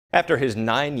After his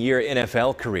 9-year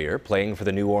NFL career playing for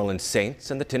the New Orleans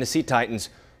Saints and the Tennessee Titans,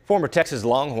 former Texas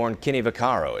Longhorn Kenny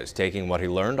Vaccaro is taking what he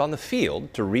learned on the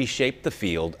field to reshape the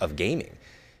field of gaming.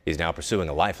 He's now pursuing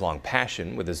a lifelong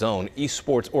passion with his own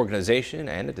esports organization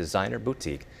and a designer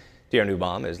boutique. Tiara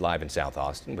Newbaum is live in South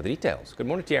Austin with the details. Good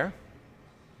morning, Tiara.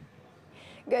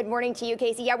 Good morning to you,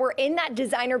 Casey. Yeah, we're in that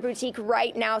designer boutique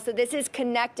right now. So this is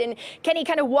Konnect. And Kenny,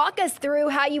 kind of walk us through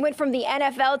how you went from the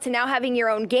NFL to now having your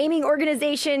own gaming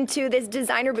organization to this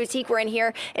designer boutique we're in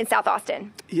here in South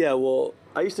Austin. Yeah, well,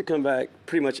 I used to come back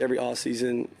pretty much every off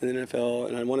season in the NFL,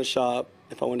 and I'd want to shop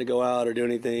if I wanted to go out or do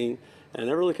anything, and I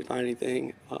never really could find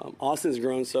anything. Austin's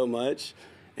grown so much,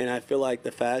 and I feel like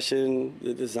the fashion,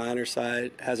 the designer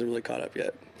side hasn't really caught up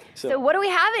yet. So what do we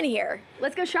have in here?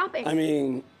 Let's go shopping. I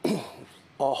mean,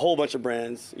 a whole bunch of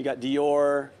brands. You got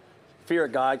Dior, Fear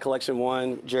of God Collection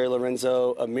 1, Jerry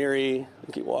Lorenzo, Amiri,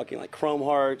 keep walking, like Chrome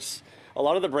Hearts. A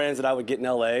lot of the brands that I would get in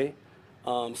LA,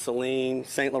 Celine,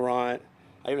 Saint Laurent.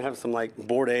 I even have some like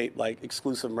Bored Ape, like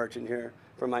exclusive merch in here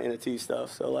for my NFT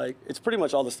stuff. So like, it's pretty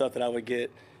much all the stuff that I would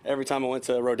get every time I went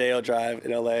to Rodeo Drive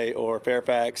in LA or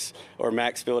Fairfax or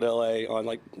Maxfield LA on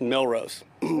like Melrose.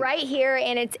 Right here,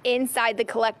 and it's inside the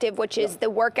Kollective, which is the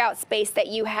workout space that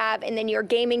you have, and then your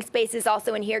gaming space is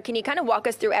also in here. Can you kind of walk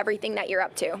us through everything that you're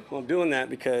up to? Well, I'm doing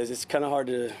that because it's kind of hard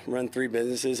to run 3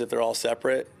 businesses if they're all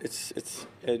separate.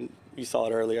 And you saw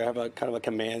it earlier. I have a kind of a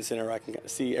command center where I can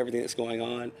see everything that's going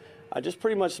on. I just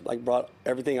pretty much like brought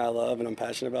everything I love and I'm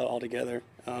passionate about all together.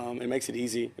 It makes it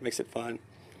easy. It makes it fun.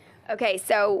 Okay,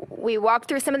 so we walked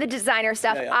through some of the designer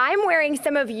stuff. Yeah. I'm wearing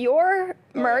some of your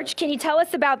merch. Can you tell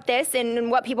us about this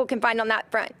and what people can find on that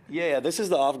front? Yeah, this is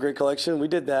the off-grid collection. We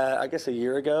did that, I guess, a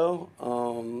year ago.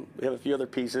 We have a few other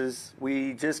pieces.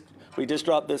 We just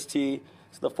dropped this tee.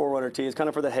 It's the Forerunner tee. It's kind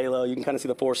of for the halo. You can kind of see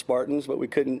the 4 Spartans, but we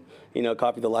couldn't,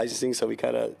 copy the licensing, so we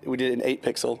did it in 8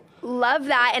 pixel. Love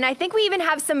that, and I think we even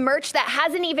have some merch that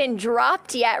hasn't even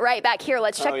dropped yet right back here.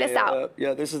 Let's check this out.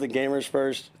 Yeah, this is the Gamers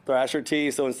First Thrasher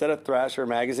tee. So instead of Thrasher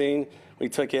magazine, we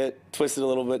took it, twisted a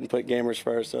little bit, and put Gamers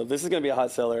First. So this is going to be a hot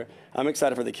seller. I'm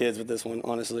excited for the kids with this one,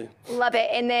 honestly. Love it.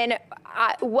 And then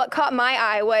what caught my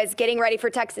eye was getting ready for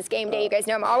Texas game day. You guys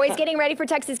know I'm always getting ready for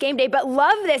Texas game day, but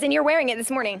love this, and you're wearing it this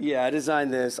morning. Yeah, I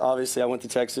designed this. Obviously, I went to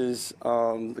Texas,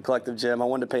 the Kollective gym. I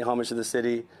wanted to pay homage to the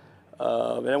city.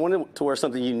 And I wanted to wear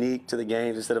something unique to the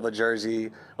games instead of a jersey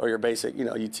or your basic,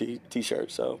 UT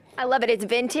t-shirt. So I love it. It's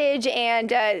vintage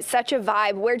and such a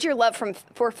vibe. Where'd your love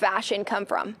for fashion come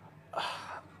from?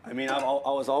 I mean, I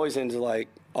was always into like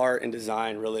art and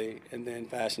design, really, and then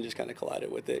fashion just kind of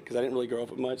collided with it because I didn't really grow up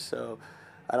with much. So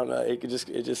I don't know. It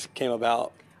just came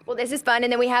about. Well, this is fun,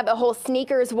 and then we have a whole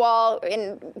sneakers wall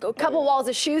and a couple walls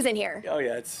of shoes in here. Oh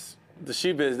yeah, it's the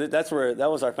shoe business.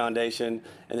 That was our foundation,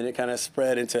 and then it kind of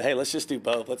spread into, hey, let's just do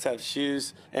both. Let's have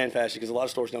shoes and fashion because a lot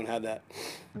of stores don't have that.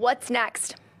 What's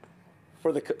next?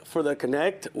 For the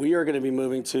Konnect, we are going to be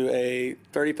moving to a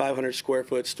 3,500 square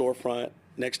foot storefront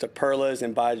next to Perla's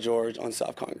and By George on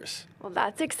South Congress. Well,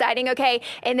 that's exciting. Okay,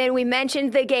 and then we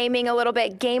mentioned the gaming a little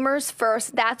bit. Gamers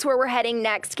First, that's where we're heading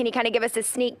next. Can you kind of give us a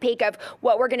sneak peek of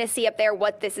what we're going to see up there,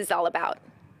 what this is all about?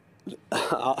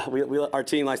 Our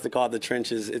team likes to call it the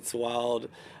trenches. It's wild.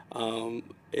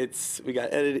 We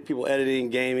got people editing,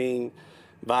 gaming,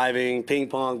 vibing, ping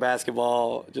pong,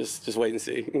 basketball. Just wait and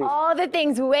see. All the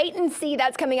things, wait and see.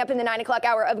 That's coming up in the 9 o'clock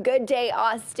hour of Good Day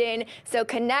Austin. So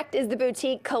Konnect is the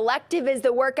boutique, Kollective is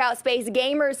the workout space,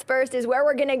 Gamers First is where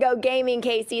we're going to go gaming,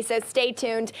 Casey. So stay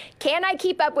tuned. Can I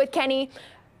keep up with Kenny?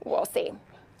 We'll see.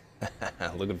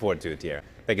 Looking forward to it, Tiara.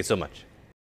 Thank you so much.